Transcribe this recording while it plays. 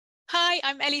Hi,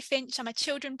 I'm Ellie Finch. I'm a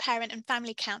children, parent and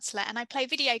family counsellor, and I play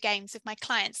video games with my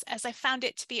clients as I found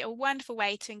it to be a wonderful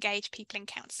way to engage people in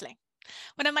counselling.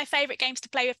 One of my favourite games to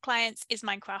play with clients is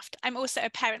Minecraft. I'm also a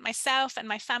parent myself, and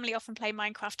my family often play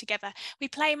Minecraft together. We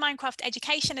play Minecraft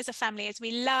Education as a family as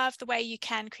we love the way you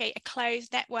can create a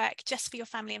closed network just for your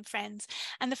family and friends,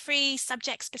 and the free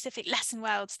subject-specific lesson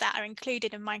worlds that are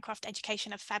included in Minecraft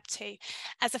Education are fab too.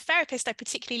 As a therapist, I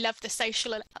particularly love the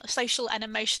social and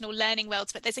emotional learning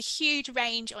worlds, but there's a huge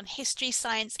range on history,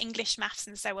 science, English, maths,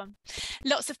 and so on.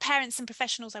 Lots of parents and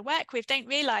professionals I work with don't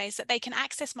realise that they can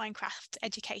access Minecraft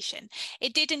Education.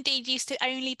 It did indeed used to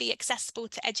only be accessible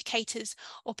to educators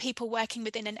or people working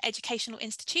within an educational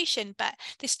institution, but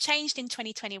this changed in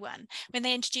 2021 when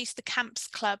they introduced the camps,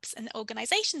 clubs and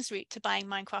organisations route to buying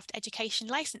Minecraft Education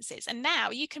licenses. And now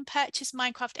you can purchase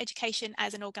Minecraft Education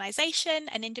as an organisation,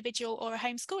 an individual or a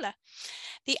homeschooler.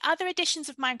 The other editions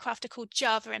of Minecraft are called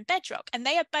Java and Bedrock, and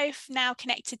they are both now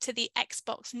connected to the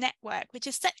Xbox network, which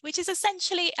is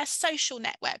essentially a social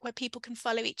network where people can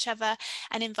follow each other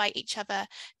and invite each other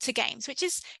to games, which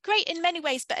is great in many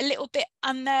ways, but a little bit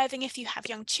unnerving if you have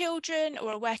young children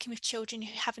or are working with children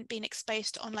who haven't been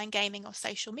exposed to online gaming or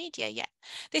social media yet.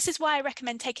 This is why I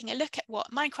recommend taking a look at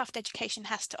what Minecraft Education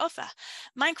has to offer.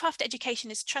 Minecraft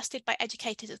Education is trusted by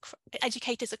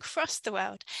educators across the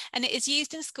world, and it is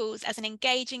used in schools as an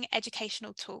engaging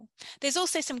educational tool. There's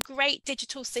also some great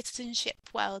digital citizenship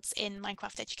worlds in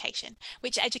Minecraft Education,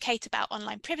 which educate about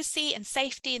online privacy and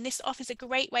safety, and this offers a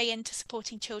great way into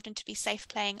supporting children to be safe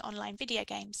playing online video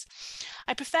games.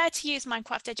 I prefer to use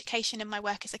Minecraft Education in my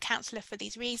work as a counsellor for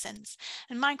these reasons,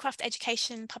 and Minecraft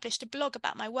Education published a blog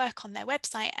about my work on their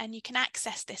website, and you can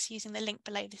access this using the link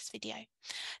below this video.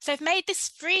 So I've made this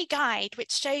free guide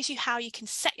which shows you how you can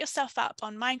set yourself up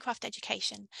on Minecraft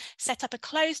Education, set up a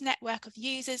closed network of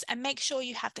users and make sure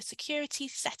you have the security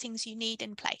settings you need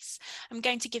in place. I'm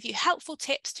going to give you helpful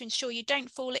tips to ensure you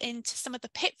don't fall into some of the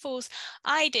pitfalls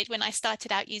I did when I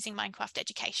started out using Minecraft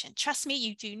Education. Trust me,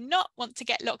 you do not want to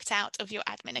get locked out of your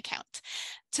admin account.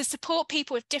 To support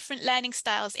people with different learning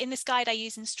styles, in this guide I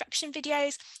use instruction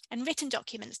videos and written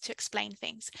documents to explain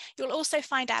things. You'll also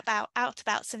find out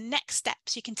about some next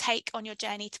steps you can take on your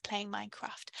journey to playing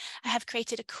Minecraft. I have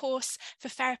created a course for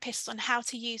therapists on how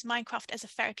to use Minecraft as a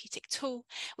therapeutic tool,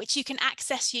 which you can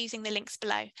access using the links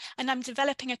below. And I'm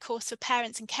developing a course for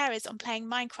parents and carers on playing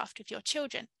Minecraft with your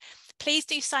children. Please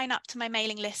do sign up to my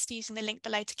mailing list using the link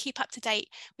below to keep up to date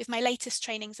with my latest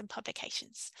trainings and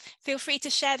publications. Feel free to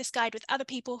share this guide with other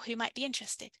people who might be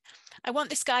interested. I want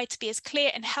this guide to be as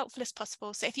clear and helpful as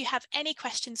possible, so if you have any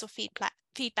questions or feedback,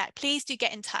 please do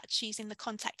get in touch using the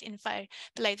contact info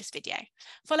below this video.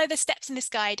 Follow the steps in this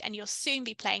guide and you'll soon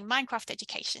be playing Minecraft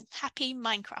Education. Happy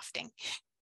Minecrafting!